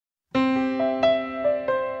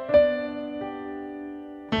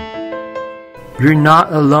You're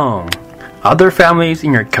not alone. Other families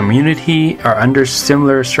in your community are under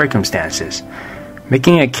similar circumstances.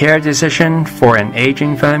 Making a care decision for an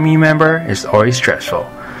aging family member is always stressful,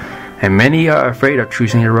 and many are afraid of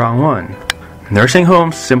choosing the wrong one. Nursing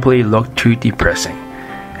homes simply look too depressing,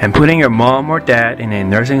 and putting your mom or dad in a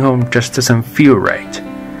nursing home just doesn't feel right.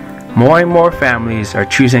 More and more families are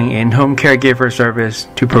choosing in-home caregiver service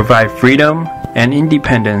to provide freedom and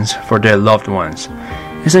independence for their loved ones.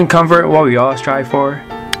 Isn't comfort what we all strive for?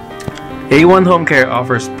 A1 Home Care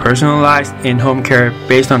offers personalized in-home care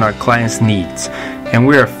based on our clients' needs, and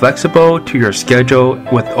we are flexible to your schedule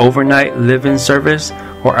with overnight live-in service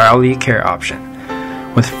or hourly care option.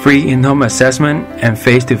 With free in-home assessment and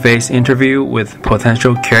face-to-face interview with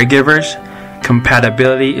potential caregivers,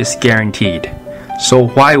 compatibility is guaranteed. So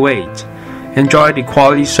why wait? Enjoy the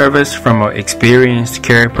quality service from our experienced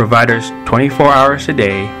care providers 24 hours a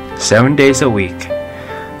day, 7 days a week.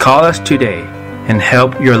 Call us today and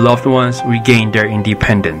help your loved ones regain their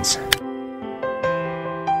independence.